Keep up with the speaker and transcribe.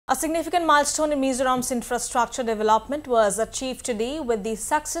A significant milestone in Mizoram's infrastructure development was achieved today with the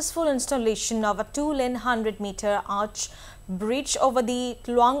successful installation of a 2-lane 100-meter arch bridge over the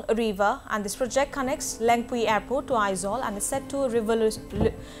Tlawng River, and this project connects Lengpui Airport to Aizawl and is set to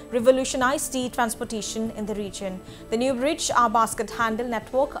revolutionize the transportation in the region. The new bridge, our basket handle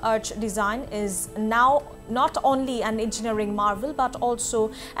network arch design, is now not only an engineering marvel but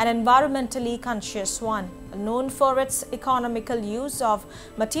also an environmentally conscious one. Known for its economical use of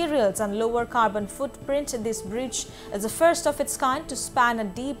materials and lower carbon footprint, this bridge is the first of its kind to span a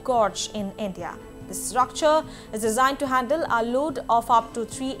deep gorge in India. This structure is designed to handle a load of up to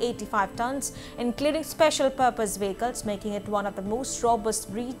 385 tons, including special purpose vehicles, making it one of the most robust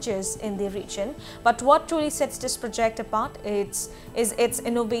bridges in the region. But what truly sets this project apart is its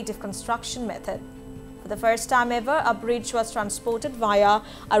innovative construction method. For the first time ever, a bridge was transported via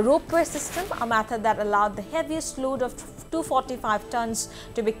a ropeway system, a method that allowed the heaviest load of 245 tons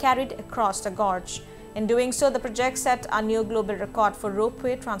to be carried across the gorge. In doing so, the project set a new global record for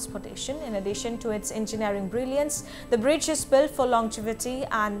ropeway transportation. In addition to its engineering brilliance, the bridge is built for longevity,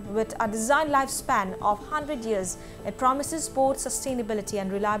 and with a design lifespan of 100 years, it promises both sustainability and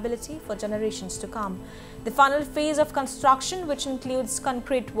reliability for generations to come. The final phase of construction, which includes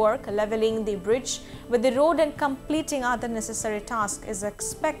concrete work, leveling the bridge with the road and completing other necessary tasks, is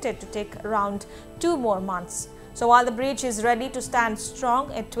expected to take around 2 more months. So while the bridge is ready to stand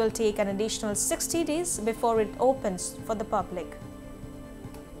strong, it will take an additional 60 days before it opens for the public.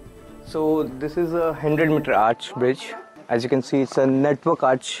 So this is a 100-meter arch bridge. As you can see, it's a network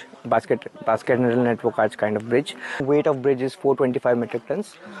arch, basket handle network arch kind of bridge. Weight of bridge is 425 metric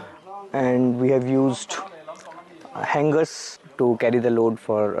tons, and we have used hangers to carry the load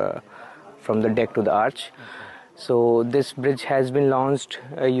from the deck to the arch. So this bridge has been launched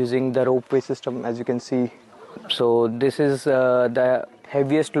using the ropeway system, as you can see. So this is the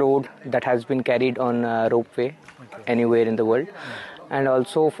heaviest load that has been carried on ropeway anywhere in the world, and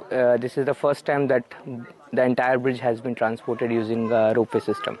also this is the first time that the entire bridge has been transported using a ropeway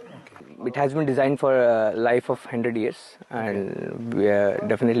system. It has been designed for a life of 100 years, and we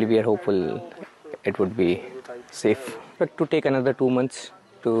are hopeful it would be safe. But to take another 2 months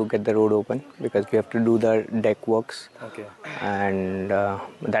to get the road open, because we have to do the deck works, and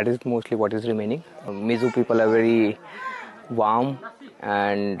that is mostly what is remaining. Mizo people are very warm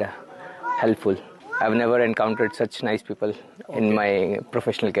and helpful. I've never encountered such nice people in my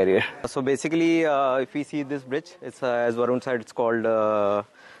professional career. So basically, if we see this bridge, it's as Varun said, it's called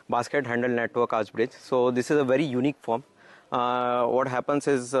basket handle network arch bridge. So this is a very unique form. What happens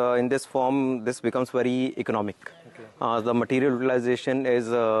is in this form, this becomes very economic. The material utilization is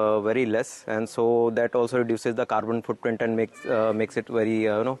very less, and so that also reduces the carbon footprint and makes it very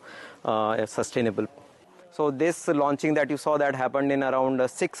sustainable. So this launching that you saw, that happened in around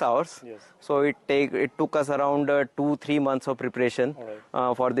 6 hours. Yes. So it took us around 2-3 months of preparation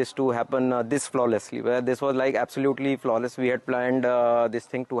for this to happen this flawlessly. This was like absolutely flawless. We had planned this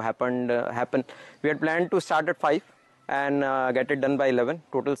thing to happen. We had planned to start at 5 and get it done by 11,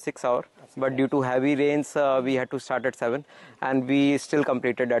 total 6 hours. But due to heavy rains, we had to start at 7, and we still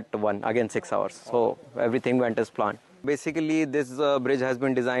completed at 1, again 6 hours. So everything went as planned. Basically, this bridge has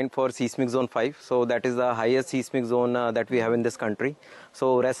been designed for seismic zone 5. So that is the highest seismic zone that we have in this country.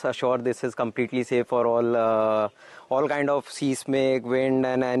 So rest assured, this is completely safe for all kind of seismic, wind,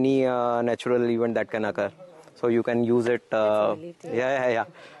 and any natural event that can occur. So you can use it.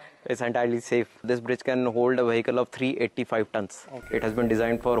 It's entirely safe. This bridge can hold a vehicle of 385 tons. It has been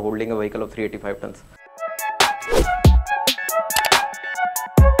designed for holding a vehicle of 385 tons.